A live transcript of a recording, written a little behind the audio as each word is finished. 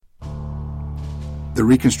The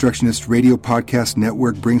Reconstructionist Radio Podcast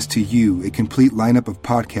Network brings to you a complete lineup of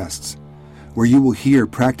podcasts where you will hear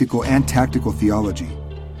practical and tactical theology.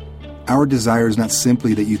 Our desire is not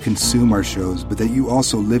simply that you consume our shows, but that you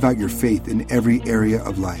also live out your faith in every area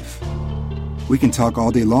of life. We can talk all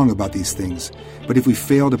day long about these things, but if we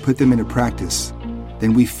fail to put them into practice,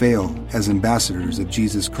 then we fail as ambassadors of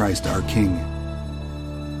Jesus Christ, our King.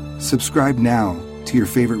 Subscribe now to your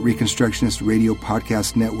favorite Reconstructionist Radio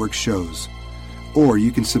Podcast Network shows, or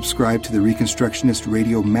you can subscribe to the Reconstructionist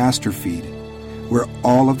Radio Master Feed, where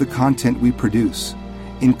all of the content we produce,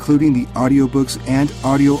 including the audiobooks and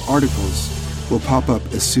audio articles, will pop up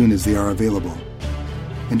as soon as they are available.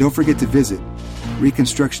 And don't forget to visit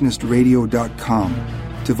ReconstructionistRadio.com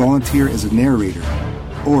to volunteer as a narrator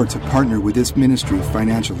or to partner with this ministry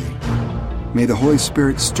financially. May the Holy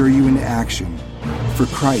Spirit stir you into action for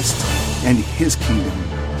Christ and His kingdom.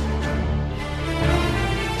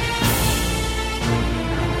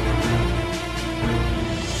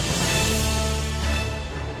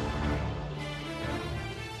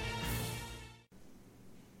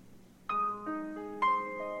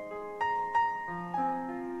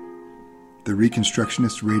 The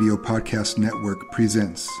Reconstructionist Radio Podcast Network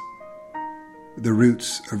presents The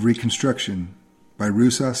Roots of Reconstruction by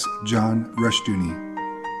Rusas John Rushdoony,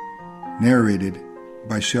 narrated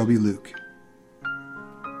by Shelby Luke.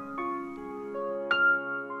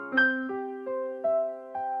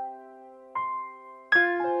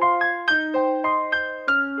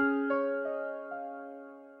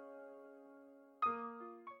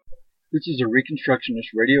 This is a Reconstructionist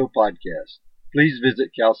Radio podcast. Please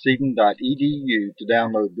visit chalcedon.edu to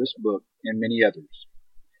download this book and many others.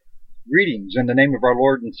 Greetings in the name of our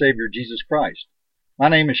Lord and Savior Jesus Christ. My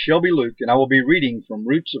name is Shelby Luke, and I will be reading from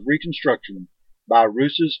Roots of Reconstruction by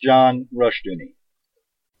Rusas John Rushdoony.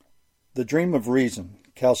 The Dream of Reason,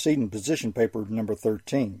 Chalcedon Position Paper number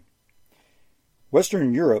 13.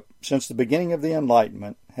 Western Europe, since the beginning of the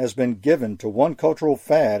Enlightenment, has been given to one cultural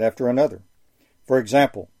fad after another. For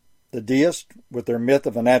example, the deists, with their myth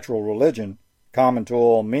of a natural religion, common to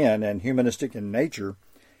all men and humanistic in nature,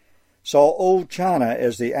 saw old China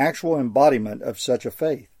as the actual embodiment of such a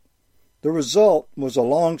faith. The result was a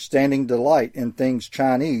long-standing delight in things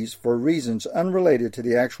Chinese for reasons unrelated to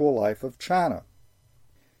the actual life of China.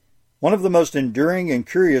 One of the most enduring and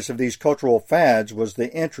curious of these cultural fads was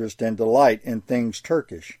the interest and delight in things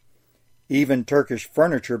Turkish. Even Turkish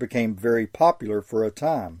furniture became very popular for a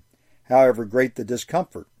time, however great the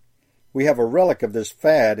discomfort. We have a relic of this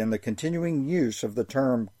fad in the continuing use of the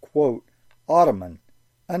term, quote, ottoman,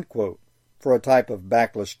 unquote, for a type of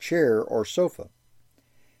backless chair or sofa.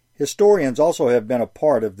 Historians also have been a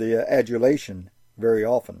part of the adulation very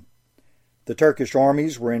often. The Turkish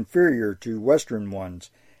armies were inferior to Western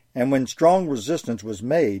ones, and when strong resistance was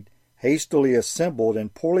made, hastily assembled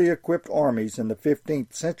and poorly equipped armies in the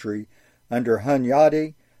 15th century under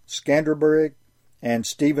Hunyadi, Skanderbeg, and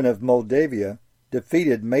Stephen of Moldavia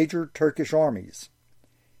defeated major Turkish armies.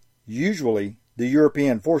 Usually, the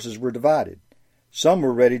European forces were divided. Some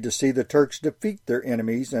were ready to see the Turks defeat their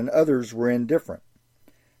enemies, and others were indifferent.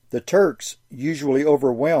 The Turks usually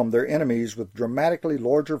overwhelmed their enemies with dramatically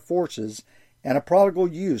larger forces and a prodigal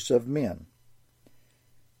use of men.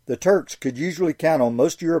 The Turks could usually count on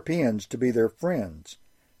most Europeans to be their friends.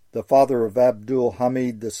 The father of Abdul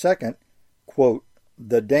Hamid II, quote,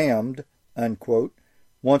 the damned, unquote,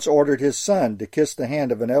 once ordered his son to kiss the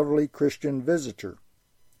hand of an elderly Christian visitor.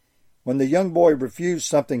 When the young boy refused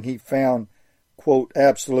something he found, quote,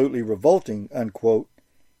 absolutely revolting, unquote,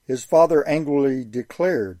 his father angrily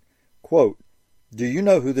declared, quote, do you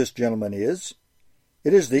know who this gentleman is?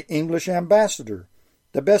 It is the English ambassador,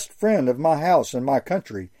 the best friend of my house and my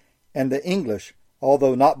country, and the English,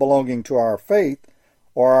 although not belonging to our faith,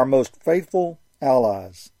 are our most faithful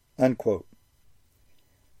allies, unquote.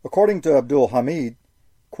 According to Abdul Hamid,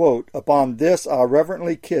 quote, upon this I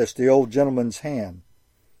reverently kissed the old gentleman's hand.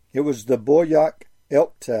 It was the Boyack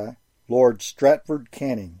Elkta, Lord Stratford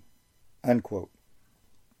Canning, unquote.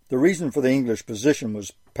 The reason for the English position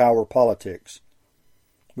was power politics,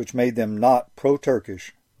 which made them not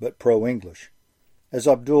pro-Turkish, but pro-English, as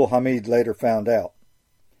Abdul Hamid later found out.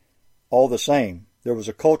 All the same, there was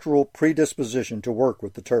a cultural predisposition to work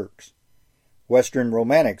with the Turks. Western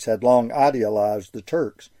romantics had long idealized the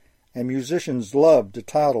Turks, and musicians loved to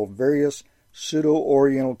title various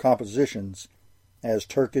pseudo-Oriental compositions as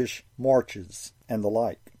Turkish marches and the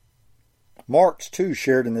like. Marx, too,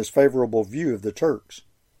 shared in this favorable view of the Turks.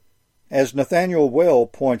 As Nathaniel Well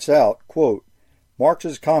points out, quote,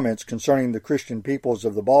 Marx's comments concerning the Christian peoples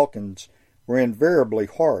of the Balkans were invariably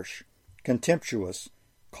harsh, contemptuous,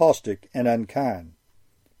 caustic, and unkind.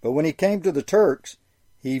 But when he came to the Turks,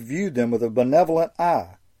 he viewed them with a benevolent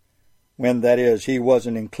eye, when, that is, he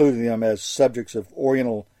wasn't including them as subjects of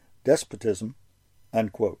Oriental despotism,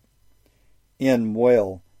 unquote. N.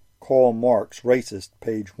 Well, Karl Marx, Racist,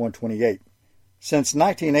 page 128. Since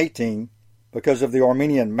 1918, because of the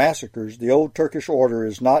Armenian massacres, the old Turkish order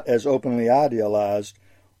is not as openly idealized,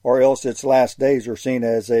 or else its last days are seen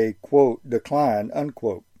as a, quote, decline,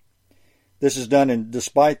 unquote. This is done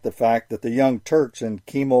despite the fact that the young Turks in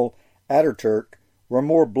Kemal Ataturk were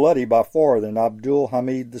more bloody by far than Abdul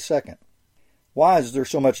Hamid II. Why is there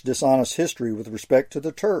so much dishonest history with respect to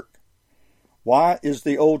the Turk? Why is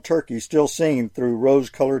the old Turkey still seen through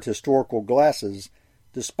rose-colored historical glasses,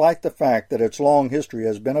 despite the fact that its long history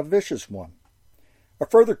has been a vicious one? A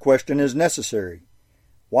further question is necessary.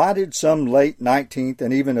 Why did some late 19th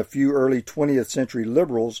and even a few early 20th century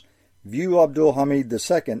liberals view Abdul Hamid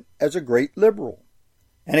II as a great liberal?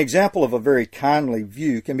 An example of a very kindly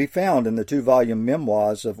view can be found in the 2-volume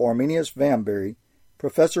memoirs of Arminius Vambery,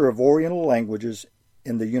 professor of Oriental languages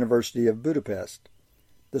in the University of Budapest.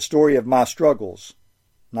 The Story of My Struggles,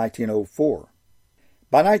 1904.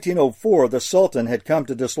 By 1904, the Sultan had come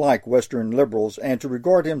to dislike Western liberals and to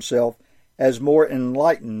regard himself as more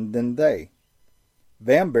enlightened than they.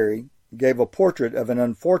 Vambery gave a portrait of an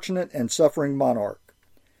unfortunate and suffering monarch.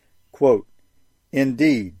 Quote,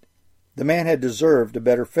 "Indeed, the man had deserved a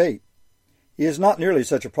better fate. He is not nearly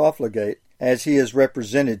such a profligate as he is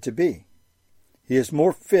represented to be. He is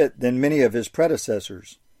more fit than many of his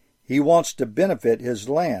predecessors. He wants to benefit his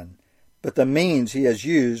land, but the means he has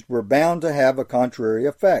used were bound to have a contrary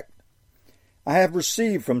effect. I have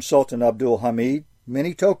received from Sultan Abdul Hamid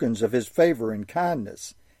many tokens of his favor and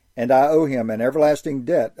kindness, and I owe him an everlasting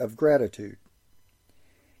debt of gratitude.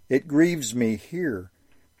 It grieves me here,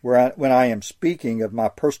 when I am speaking of my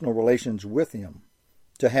personal relations with him,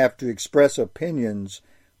 to have to express opinions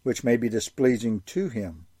which may be displeasing to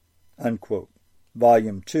him." Unquote.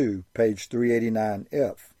 Volume 2, page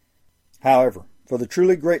 389F. However, for the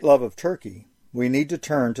truly great love of Turkey, we need to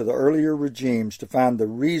turn to the earlier regimes to find the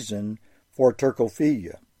reason for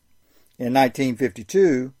Turkophilia. In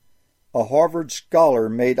 1952, a Harvard scholar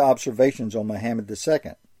made observations on Muhammad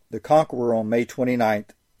II, the conqueror on May 29,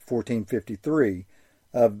 1453,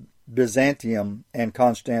 of Byzantium and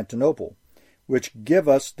Constantinople, which give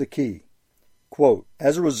us the key. Quote,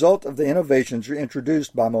 "As a result of the innovations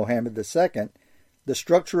introduced by Muhammad II, the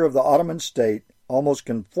structure of the Ottoman state almost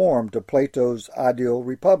conformed to Plato's ideal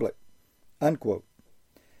republic." Unquote.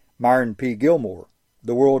 Myron P. Gilmore,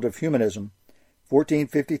 The World of Humanism,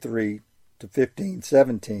 1453 to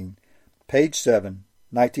 1517, page 7,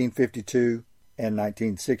 1952 and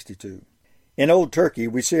 1962. In Old Turkey,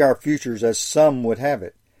 we see our futures as some would have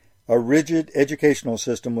it. A rigid educational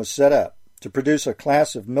system was set up to produce a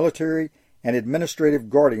class of military and administrative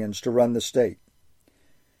guardians to run the state.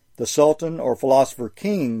 The Sultan or philosopher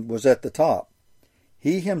king was at the top.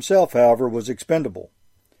 He himself, however, was expendable.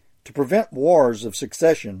 To prevent wars of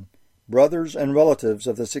succession, brothers and relatives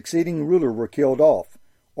of the succeeding ruler were killed off,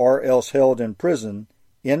 or else held in prison,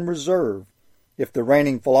 in reserve, if the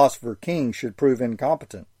reigning philosopher king should prove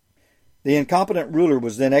incompetent. The incompetent ruler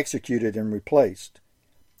was then executed and replaced.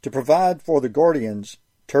 To provide for the guardians,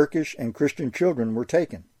 Turkish and Christian children were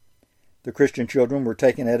taken. The Christian children were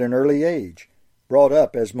taken at an early age, brought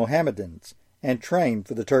up as Mohammedans, and trained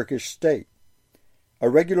for the Turkish state. A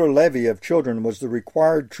regular levy of children was the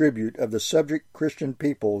required tribute of the subject Christian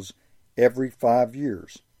peoples every 5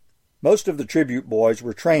 years. Most of the tribute boys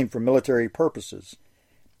were trained for military purposes.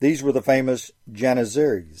 These were the famous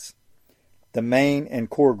Janissaries, the main and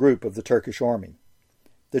core group of the Turkish army.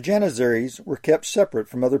 The Janissaries were kept separate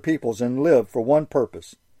from other peoples and lived for one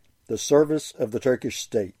purpose, the service of the Turkish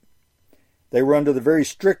state. They were under the very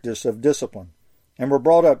strictest of discipline, and were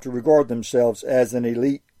brought up to regard themselves as an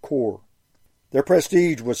elite corps. Their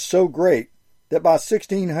prestige was so great that by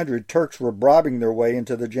 1600 Turks were bribing their way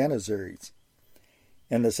into the Janissaries.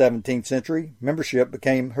 In the 17th century, membership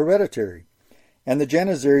became hereditary, and the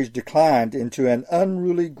Janissaries declined into an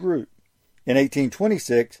unruly group. In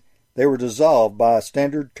 1826, they were dissolved by a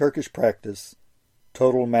standard Turkish practice,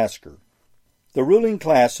 total massacre. The ruling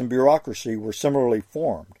class and bureaucracy were similarly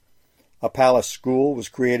formed. A palace school was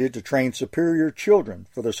created to train superior children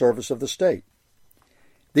for the service of the state.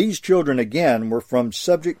 These children again were from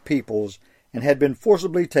subject peoples and had been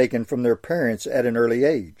forcibly taken from their parents at an early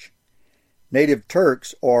age. Native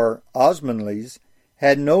Turks, or Osmanlis,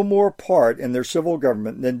 had no more part in their civil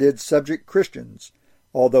government than did subject Christians,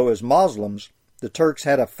 although as Muslims, the Turks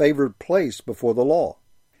had a favored place before the law.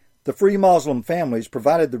 The free Muslim families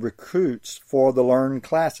provided the recruits for the learned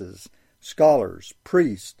classes, scholars,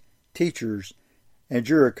 priests, teachers, and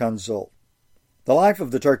jurisconsult. The life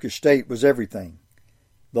of the Turkish state was everything.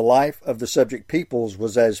 The life of the subject peoples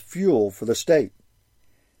was as fuel for the state.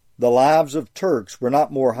 The lives of Turks were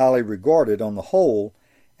not more highly regarded on the whole,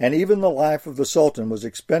 and even the life of the Sultan was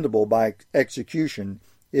expendable by execution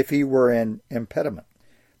if he were an impediment.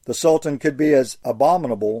 The Sultan could be as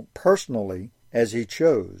abominable personally as he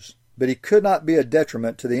chose, but he could not be a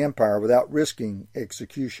detriment to the empire without risking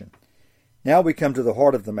execution. Now we come to the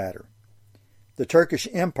heart of the matter. The Turkish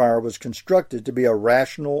Empire was constructed to be a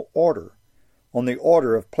rational order, on the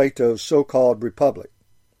order of Plato's so-called republic.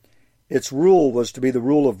 Its rule was to be the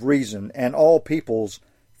rule of reason, and all peoples,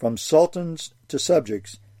 from sultans to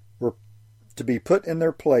subjects, were to be put in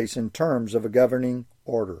their place in terms of a governing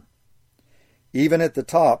order. Even at the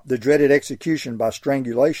top, the dreaded execution by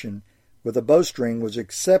strangulation with a bowstring was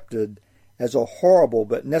accepted as a horrible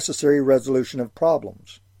but necessary resolution of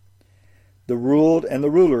problems. The ruled and the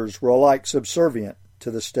rulers were alike subservient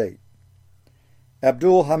to the state.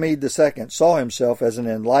 Abdul Hamid II saw himself as an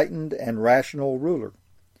enlightened and rational ruler.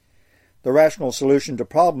 The rational solution to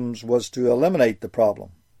problems was to eliminate the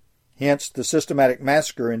problem. Hence, the systematic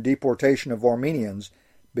massacre and deportation of Armenians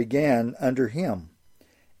began under him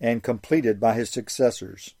and completed by his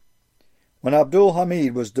successors. When Abdul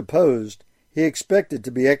Hamid was deposed, he expected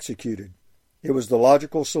to be executed. It was the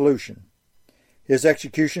logical solution. His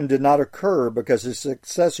execution did not occur because his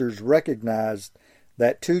successors recognized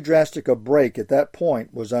that too drastic a break at that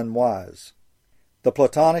point was unwise. The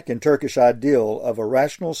Platonic and Turkish ideal of a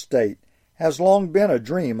rational state has long been a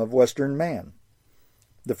dream of Western man.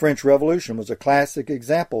 The French Revolution was a classic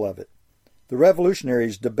example of it. The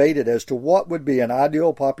revolutionaries debated as to what would be an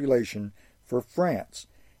ideal population for France,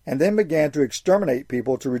 and then began to exterminate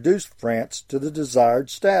people to reduce France to the desired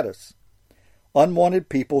status. Unwanted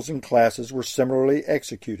peoples and classes were similarly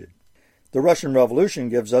executed. The Russian Revolution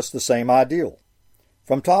gives us the same ideal.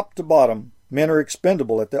 From top to bottom, men are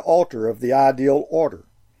expendable at the altar of the ideal order.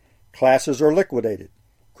 Classes are liquidated.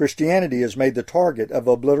 Christianity is made the target of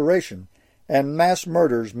obliteration, and mass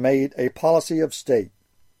murders made a policy of state.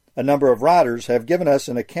 A number of writers have given us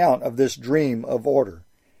an account of this dream of order.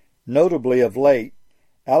 Notably of late,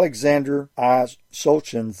 Alexander I.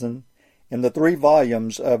 Solzhenitsyn, in the 3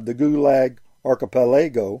 volumes of the Gulag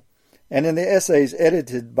Archipelago, and in the essays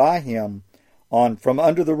edited by him on From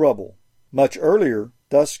Under the Rubble. Much earlier,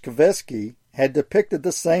 Dostoevsky had depicted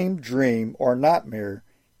the same dream or nightmare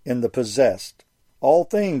in The Possessed. All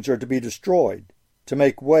things are to be destroyed, to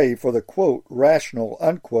make way for the, quote, rational,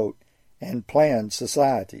 unquote, and planned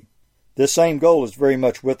society. This same goal is very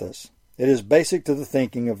much with us. It is basic to the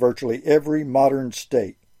thinking of virtually every modern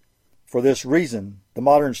state. For this reason, the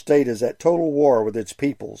modern state is at total war with its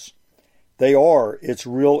peoples. They are its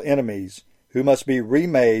real enemies, who must be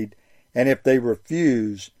remade, and if they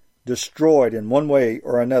refuse, destroyed in one way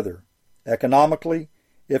or another, economically,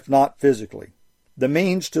 if not physically. The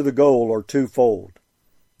means to the goal are twofold.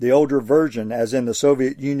 The older version, as in the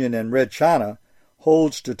Soviet Union and Red China,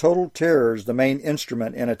 holds to total terror as the main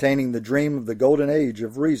instrument in attaining the dream of the golden age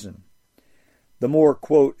of reason. The more,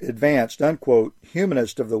 quote, advanced, unquote,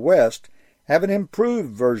 humanists of the West have an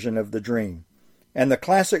improved version of the dream, and the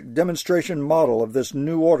classic demonstration model of this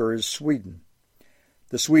new order is Sweden.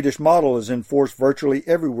 The Swedish model is in force virtually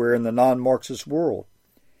everywhere in the non-Marxist world.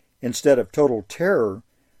 Instead of total terror,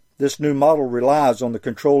 this new model relies on the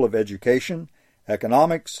control of education,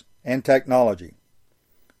 economics, and technology.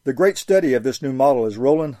 The great study of this new model is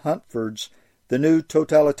Roland Huntford's The New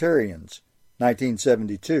Totalitarians,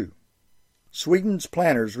 1972. Sweden's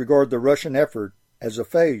planners regard the Russian effort as a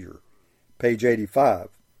failure, page 85.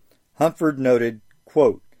 Huntford noted,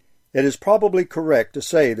 quote, "It is probably correct to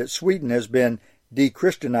say that Sweden has been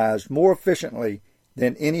de-Christianized more efficiently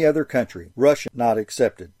than any other country, Russia not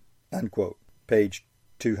excepted," unquote, page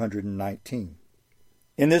 219.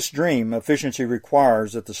 In this dream, efficiency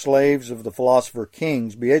requires that the slaves of the philosopher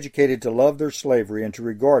kings be educated to love their slavery and to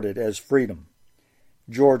regard it as freedom.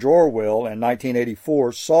 George Orwell in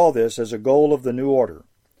 1984 saw this as a goal of the new order.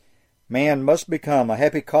 Man must become a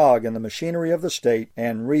happy cog in the machinery of the state,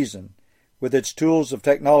 and reason, with its tools of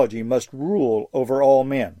technology, must rule over all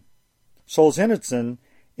men. Solzhenitsyn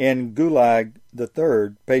in Gulag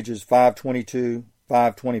III, pages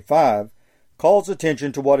 522-525, calls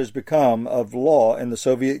attention to what has become of law in the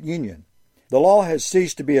Soviet Union. The law has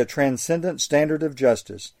ceased to be a transcendent standard of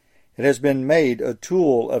justice. It has been made a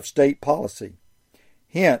tool of state policy.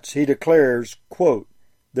 Hence, he declares, quote,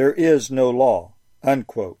 "There is no law,"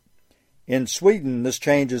 unquote. In Sweden, this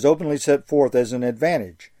change is openly set forth as an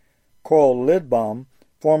advantage. Carl Lidbom,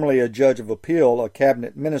 formerly a judge of appeal, a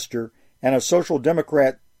cabinet minister, and a social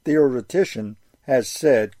democrat theoretician, has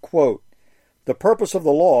said, quote, The purpose of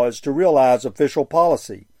the law is to realize official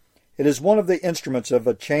policy. It is one of the instruments of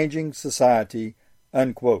a changing society,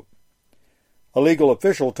 unquote. A legal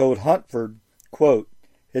official told Huntford, quote,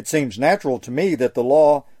 "It seems natural to me that the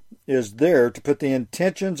law is there to put the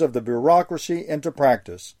intentions of the bureaucracy into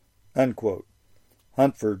practice," unquote.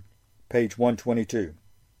 Huntford, page 122.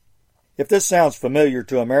 If this sounds familiar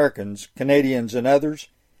to Americans, Canadians, and others,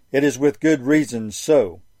 it is with good reason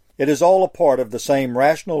so. It is all a part of the same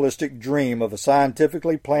rationalistic dream of a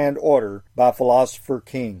scientifically planned order by philosopher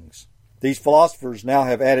kings. These philosophers now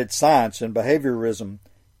have added science and behaviorism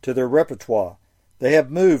to their repertoire. They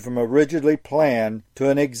have moved from a rigidly planned to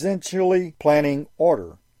an existentially planning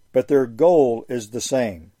order, but their goal is the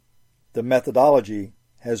same. The methodology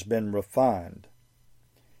has been refined.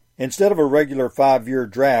 Instead of a regular 5-year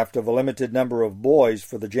draft of a limited number of boys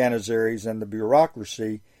for the Janissaries and the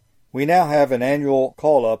bureaucracy, we now have an annual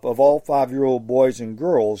call-up of all 5-year-old boys and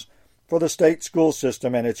girls for the state school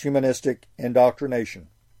system and its humanistic indoctrination.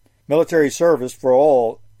 Military service for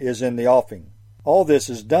all is in the offing. All this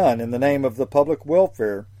is done in the name of the public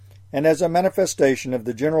welfare and as a manifestation of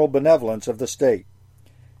the general benevolence of the state.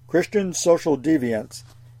 Christian social deviants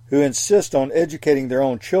who insist on educating their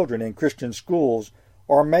own children in Christian schools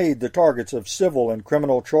are made the targets of civil and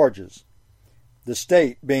criminal charges. The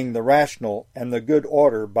state being the rational and the good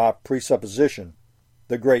order by presupposition,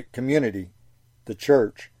 the great community, the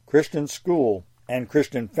church, Christian school, and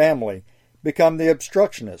Christian family become the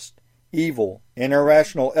obstructionist, evil, and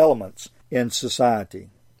irrational elements in society.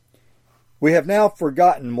 We have now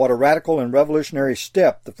forgotten what a radical and revolutionary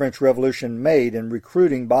step the French Revolution made in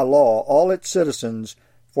recruiting by law all its citizens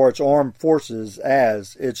for its armed forces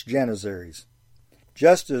as its Janissaries.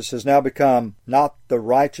 Justice has now become not the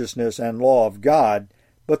righteousness and law of God,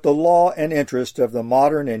 but the law and interest of the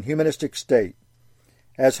modern and humanistic state.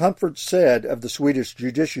 As Huntford said of the Swedish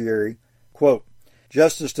judiciary, quote,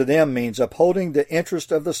 "Justice to them means upholding the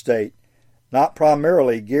interest of the state, not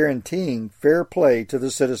primarily guaranteeing fair play to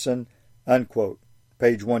the citizen," unquote.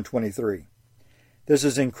 Page 123. This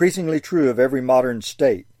is increasingly true of every modern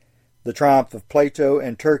state. The triumph of Plato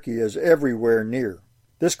and Turkey is everywhere near.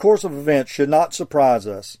 This course of events should not surprise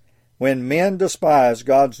us. When men despise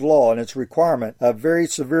God's law and its requirement of very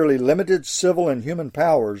severely limited civil and human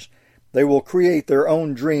powers, they will create their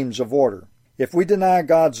own dreams of order. If we deny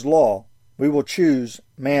God's law, we will choose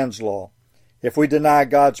man's law. If we deny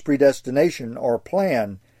God's predestination or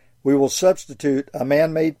plan, we will substitute a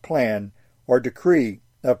man-made plan or decree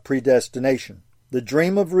of predestination. The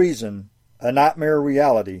dream of reason, a nightmare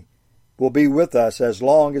reality, will be with us as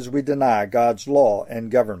long as we deny God's law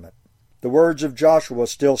and government. The words of Joshua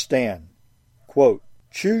still stand. Quote,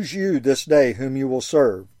 "Choose you this day whom you will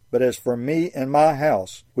serve, but as for me and my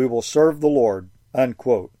house, we will serve the Lord,"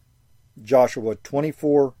 unquote. Joshua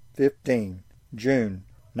 24:15, June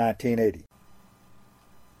 1980.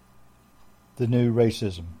 The New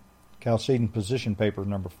Racism, Chalcedon Position Paper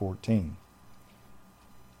number 14.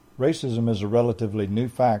 Racism is a relatively new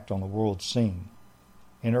fact on the world scene.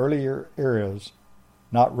 In earlier eras,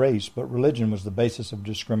 not race but religion was the basis of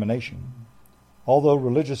discrimination. Although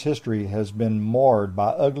religious history has been marred by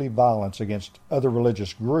ugly violence against other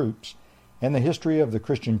religious groups, and the history of the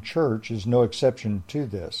Christian Church is no exception to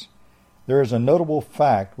this, there is a notable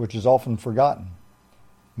fact which is often forgotten.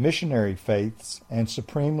 Missionary faiths, and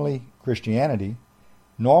supremely Christianity,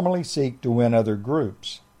 normally seek to win other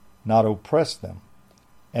groups, not oppress them.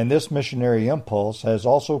 And this missionary impulse has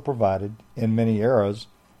also provided, in many eras,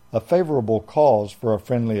 a favorable cause for a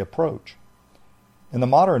friendly approach. In the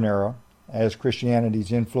modern era, as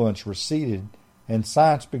Christianity's influence receded and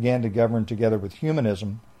science began to govern together with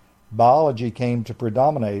humanism, biology came to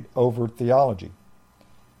predominate over theology.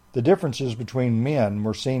 The differences between men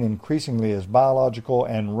were seen increasingly as biological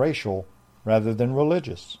and racial rather than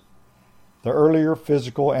religious. The earlier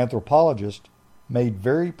physical anthropologists made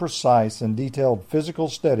very precise and detailed physical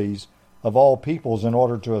studies of all peoples in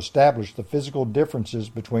order to establish the physical differences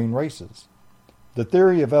between races. The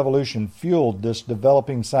theory of evolution fueled this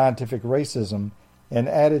developing scientific racism and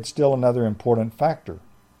added still another important factor.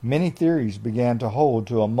 Many theories began to hold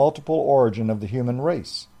to a multiple origin of the human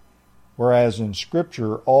race. Whereas in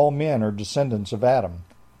Scripture all men are descendants of Adam,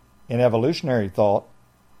 in evolutionary thought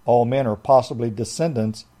all men are possibly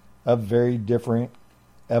descendants of very different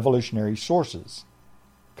evolutionary sources.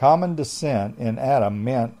 Common descent in Adam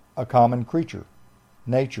meant a common creature,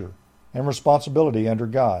 nature, and responsibility under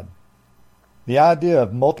God. The idea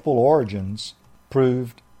of multiple origins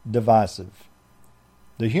proved divisive.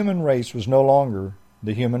 The human race was no longer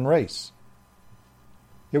the human race.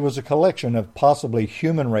 It was a collection of possibly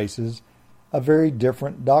human races of very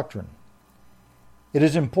different doctrine. It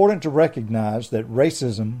is important to recognize that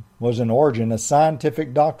racism was in origin a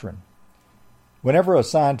scientific doctrine. Whenever a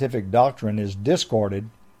scientific doctrine is discarded,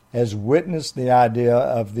 as witness the idea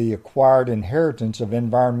of the acquired inheritance of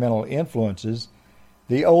environmental influences,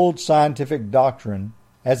 the old scientific doctrine,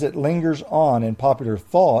 as it lingers on in popular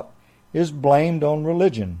thought, is blamed on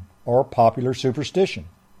religion or popular superstition.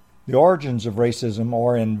 The origins of racism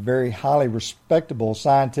are in very highly respectable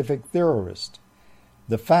scientific theorists.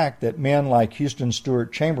 The fact that men like Houston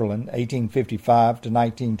Stewart Chamberlain, 1855 to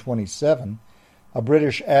 1927, a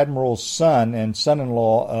British admiral's son and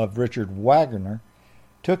son-in-law of Richard Wagner,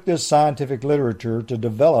 took this scientific literature to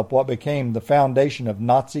develop what became the foundation of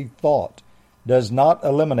Nazi thought, does not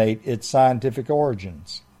eliminate its scientific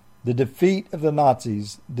origins. The defeat of the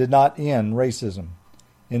Nazis did not end racism.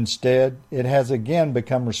 Instead, it has again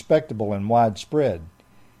become respectable and widespread.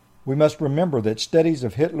 We must remember that studies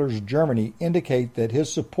of Hitler's Germany indicate that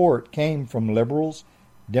his support came from liberals,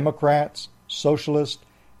 Democrats, socialists,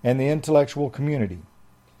 and the intellectual community.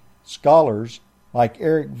 Scholars like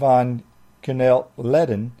Erich von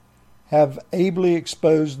Kuehnelt-Leddihn have ably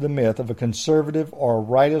exposed the myth of a conservative or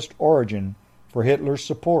rightist origin for Hitler's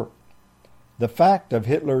support. The fact of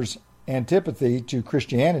Hitler's antipathy to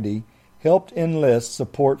Christianity helped enlist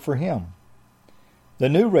support for him. The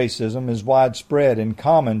new racism is widespread and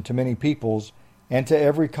common to many peoples and to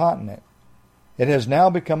every continent. It has now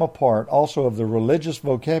become a part also of the religious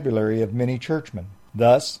vocabulary of many churchmen.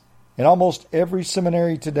 Thus, in almost every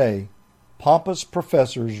seminary today, pompous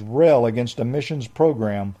professors rail against a missions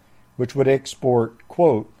program which would export,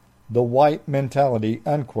 quote, the white mentality,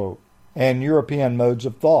 unquote, and European modes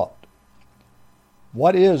of thought.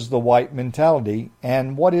 What is the white mentality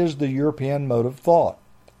and what is the European mode of thought,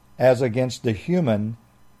 as against the human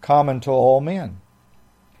common to all men?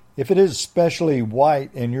 If it is specially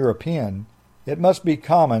white and European, it must be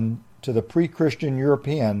common to the pre-Christian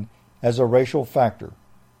European as a racial factor.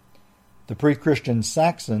 The pre-Christian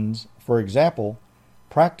Saxons, for example,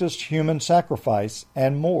 practiced human sacrifice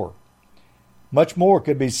and more. Much more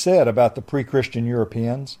could be said about the pre-Christian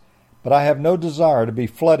Europeans, but I have no desire to be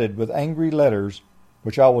flooded with angry letters,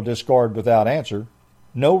 which I will discard without answer.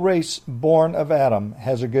 No race born of Adam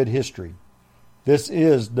has a good history. This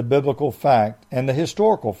is the biblical fact and the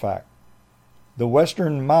historical fact. The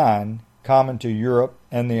Western mind, common to Europe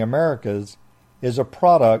and the Americas, is a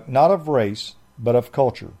product not of race, but of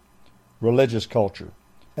culture, religious culture.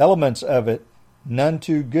 Elements of it, none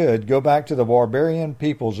too good, go back to the barbarian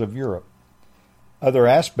peoples of Europe. Other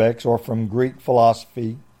aspects are from Greek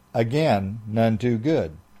philosophy, again, none too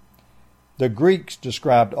good. The Greeks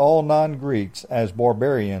described all non-Greeks as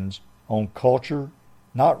barbarians on culture,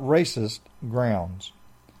 not racist, grounds.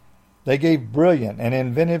 They gave brilliant and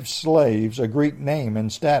inventive slaves a Greek name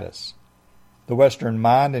and status. The Western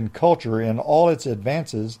mind and culture in all its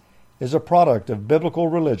advances is a product of biblical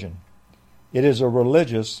religion. It is a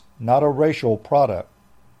religious, not a racial product.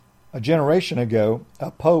 A generation ago, a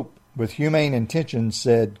pope with humane intentions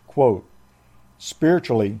said, quote,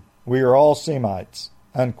 spiritually, we are all Semites,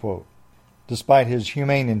 unquote. Despite his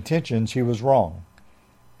humane intentions, he was wrong.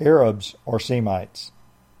 Arabs are Semites,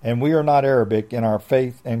 and we are not Arabic in our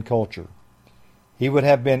faith and culture. He would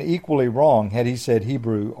have been equally wrong had he said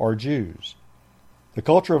Hebrew or Jews. The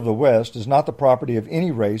culture of the West is not the property of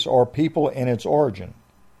any race or people in its origin.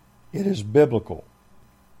 It is biblical.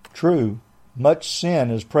 True, much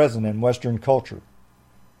sin is present in Western culture.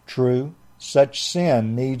 True, such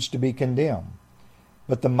sin needs to be condemned.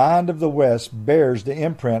 But the mind of the West bears the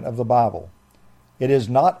imprint of the Bible. It is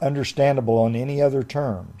not understandable on any other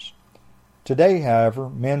terms. Today, however,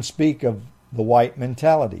 men speak of the white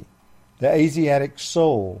mentality, the Asiatic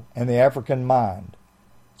soul, and the African mind.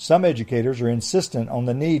 Some educators are insistent on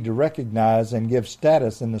the need to recognize and give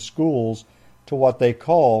status in the schools to what they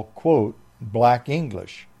call, quote, black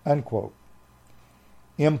English, unquote.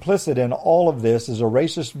 Implicit in all of this is a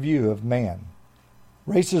racist view of man.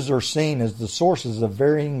 Races are seen as the sources of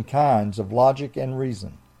varying kinds of logic and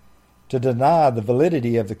reason. To deny the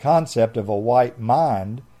validity of the concept of a white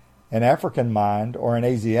mind, an African mind, or an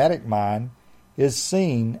Asiatic mind is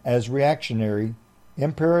seen as reactionary,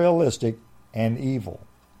 imperialistic, and evil.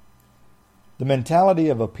 The mentality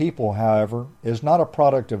of a people, however, is not a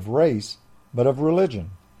product of race, but of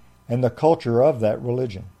religion, and the culture of that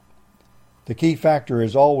religion. The key factor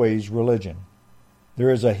is always religion. There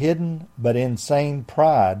is a hidden but insane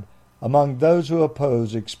pride among those who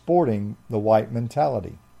oppose exporting the white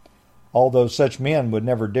mentality, although such men would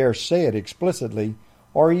never dare say it explicitly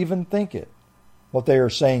or even think it. What they are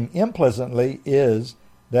saying implicitly is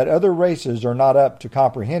that other races are not up to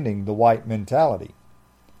comprehending the white mentality.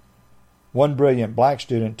 One brilliant black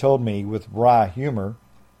student told me with wry humor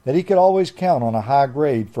that he could always count on a high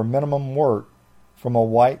grade for minimum work from a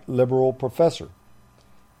white liberal professor.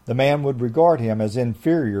 The man would regard him as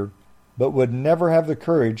inferior, but would never have the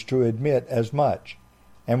courage to admit as much,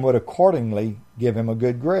 and would accordingly give him a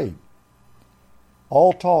good grade.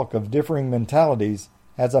 All talk of differing mentalities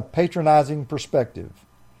has a patronizing perspective.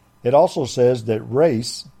 It also says that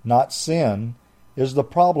race, not sin, is the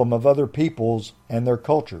problem of other peoples and their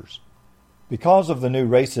cultures. Because of the new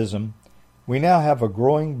racism, we now have a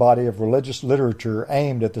growing body of religious literature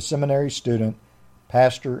aimed at the seminary student,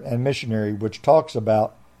 pastor, and missionary, which talks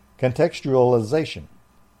about contextualization.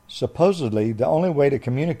 Supposedly, the only way to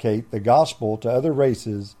communicate the gospel to other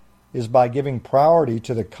races is by giving priority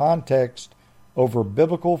to the context over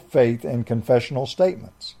biblical faith and confessional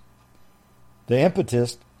statements. The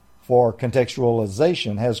impetus for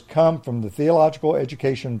contextualization has come from the Theological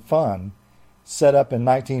Education Fund set up in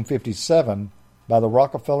 1957 by the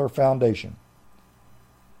Rockefeller Foundation.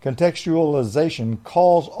 Contextualization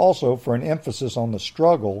calls also for an emphasis on the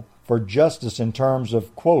struggle for justice in terms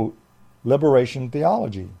of, quote, liberation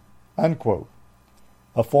theology, unquote,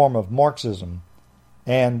 a form of Marxism,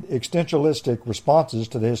 and existentialistic responses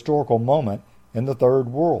to the historical moment in the Third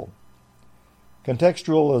World.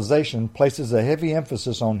 Contextualization places a heavy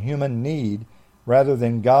emphasis on human need rather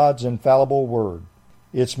than God's infallible word.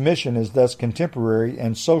 Its mission is thus contemporary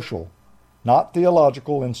and social, not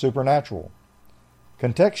theological and supernatural.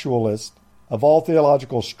 Contextualists of all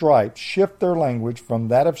theological stripes shift their language from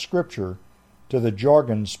that of Scripture to the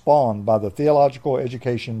jargon spawned by the Theological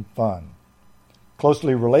Education Fund.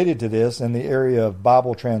 Closely related to this in the area of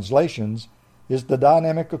Bible translations is the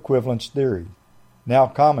dynamic equivalence theory, now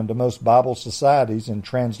common to most Bible societies and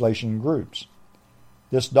translation groups.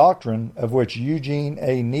 This doctrine, of which Eugene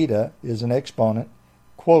A. Nida is an exponent,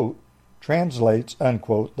 quote, translates,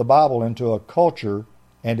 unquote, the Bible into a culture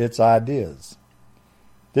and its ideas.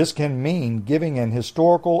 This can mean giving an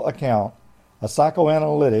historical account a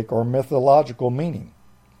psychoanalytic or mythological meaning.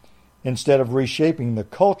 Instead of reshaping the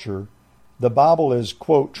culture, the Bible is,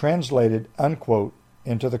 quote, translated, unquote,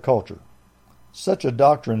 into the culture. Such a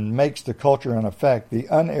doctrine makes the culture in effect the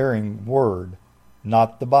unerring word,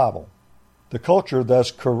 not the Bible. The culture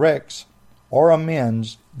thus corrects or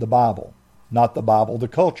amends the Bible, not the Bible the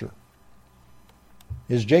culture.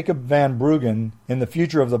 As Jacob Van Bruggen in The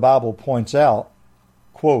Future of the Bible points out,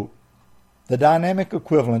 quote, the dynamic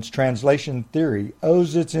equivalence translation theory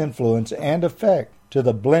owes its influence and effect to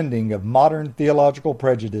the blending of modern theological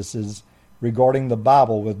prejudices regarding the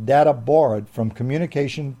Bible with data borrowed from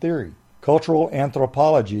communication theory, cultural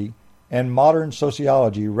anthropology, and modern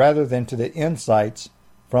sociology rather than to the insights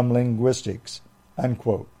from linguistics,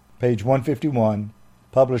 unquote. Page 151,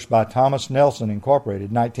 published by Thomas Nelson,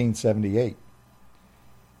 Incorporated, 1978.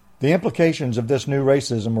 The implications of this new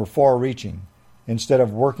racism are far-reaching. Instead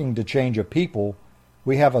of working to change a people,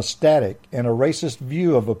 we have a static and a racist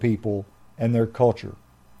view of a people and their culture.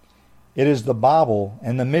 It is the Bible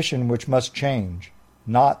and the mission which must change,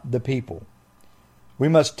 not the people. We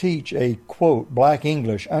must teach a, quote, black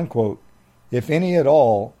English, unquote, if any at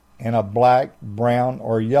all, and a black, brown,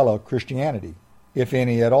 or yellow Christianity, if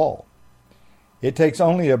any at all. It takes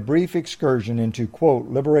only a brief excursion into, quote,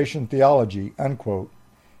 liberation theology, unquote,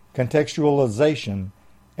 contextualization,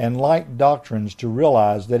 and like doctrines to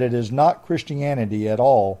realize that it is not Christianity at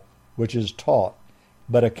all which is taught,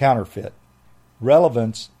 but a counterfeit.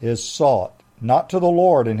 Relevance is sought, not to the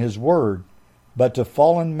Lord and His Word, but to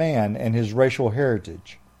fallen man and his racial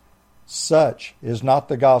heritage. Such is not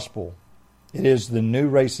the gospel. It is the new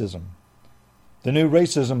racism. The new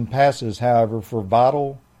racism passes, however, for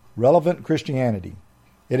vital, relevant Christianity.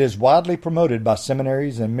 It is widely promoted by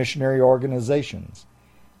seminaries and missionary organizations.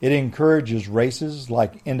 It encourages races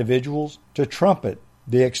like individuals to trumpet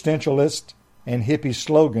the existentialist and hippie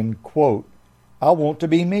slogan, quote, I want to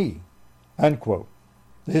be me, unquote.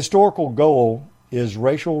 The historical goal is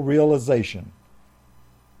racial realization.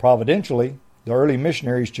 Providentially, the early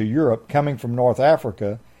missionaries to Europe coming from North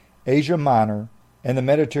Africa, Asia Minor, and the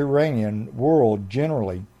Mediterranean world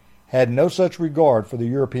generally had no such regard for the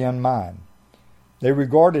European mind. They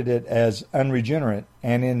regarded it as unregenerate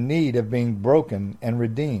and in need of being broken and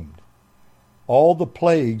redeemed. All the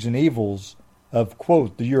plagues and evils of,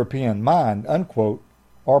 quote, the European mind, unquote,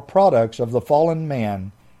 are products of the fallen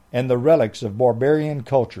man and the relics of barbarian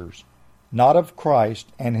cultures, not of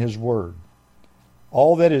Christ and His Word.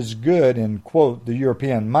 All that is good in, quote, the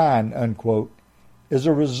European mind, unquote, is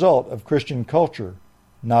a result of Christian culture,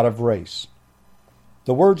 not of race.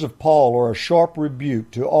 The words of Paul are a sharp rebuke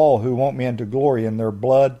to all who want men to glory in their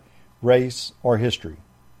blood, race, or history.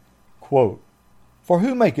 Quote, For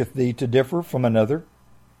who maketh thee to differ from another?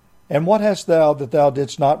 And what hast thou that thou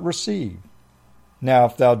didst not receive? Now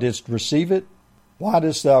if thou didst receive it, why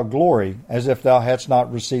dost thou glory as if thou hadst not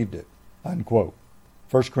received it?" Unquote.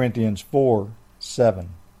 1 Corinthians 4:7,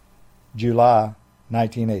 July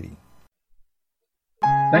 1980.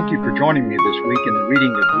 Thank you for joining me this week in the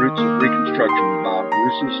reading of Roots of Reconstruction by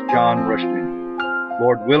Bruce's John Rushdoony.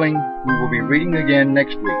 Lord willing, we will be reading again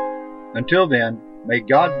next week. Until then, may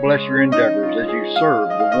God bless your endeavors as you serve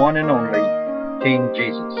the one and only King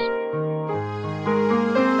Jesus.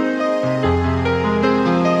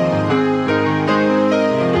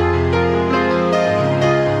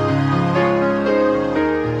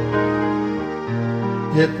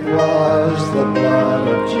 It was the blood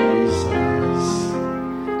of Jesus,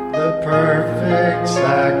 the perfect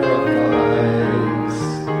sacrifice,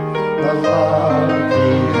 the love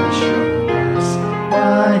he has shown us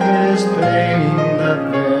by his paying the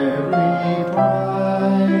very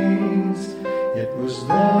price. It was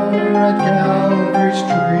there at Calvary's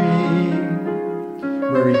tree,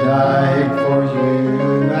 where he died for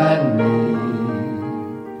you and me,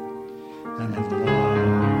 and the love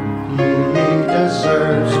he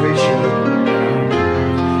deserves we should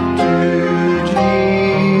to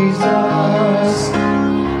Jesus.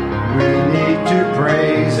 We need to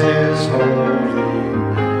praise his holy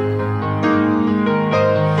name.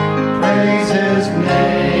 Praise his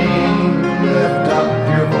name, lift up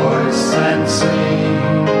your voice and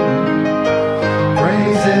sing.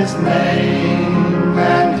 Praise his name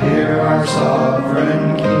and hear our sovereign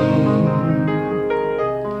King.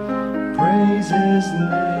 Praise his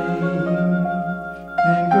name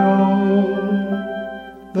and go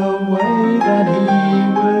the way that he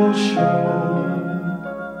will show,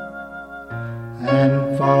 and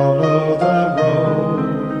follow the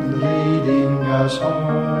road leading us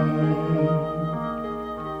home.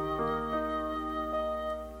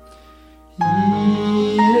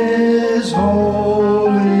 He is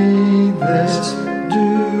holy, this do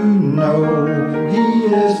know. He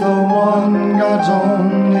is the one, God's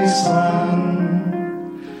only Son.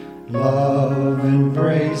 Love,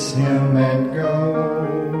 embrace him and go.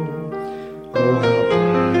 Oh, how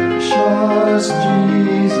precious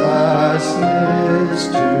Jesus is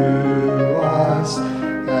to us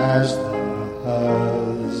as the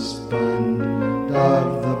husband of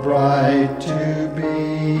the bride to be.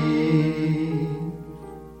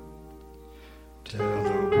 Tell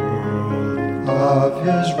the world of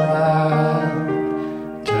his wrath,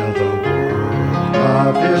 tell the world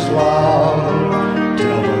of his love,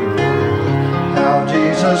 tell the how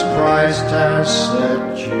Jesus Christ has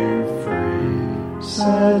set you free,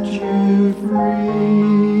 set you free.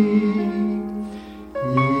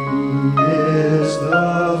 He is the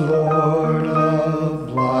Lord of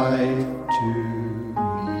life to me.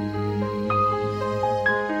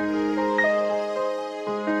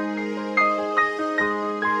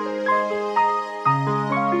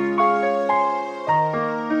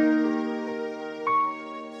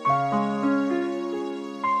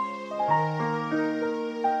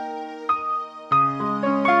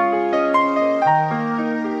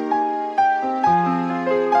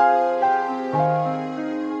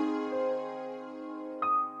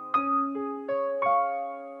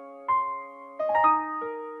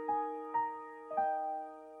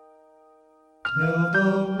 Tell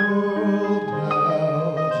the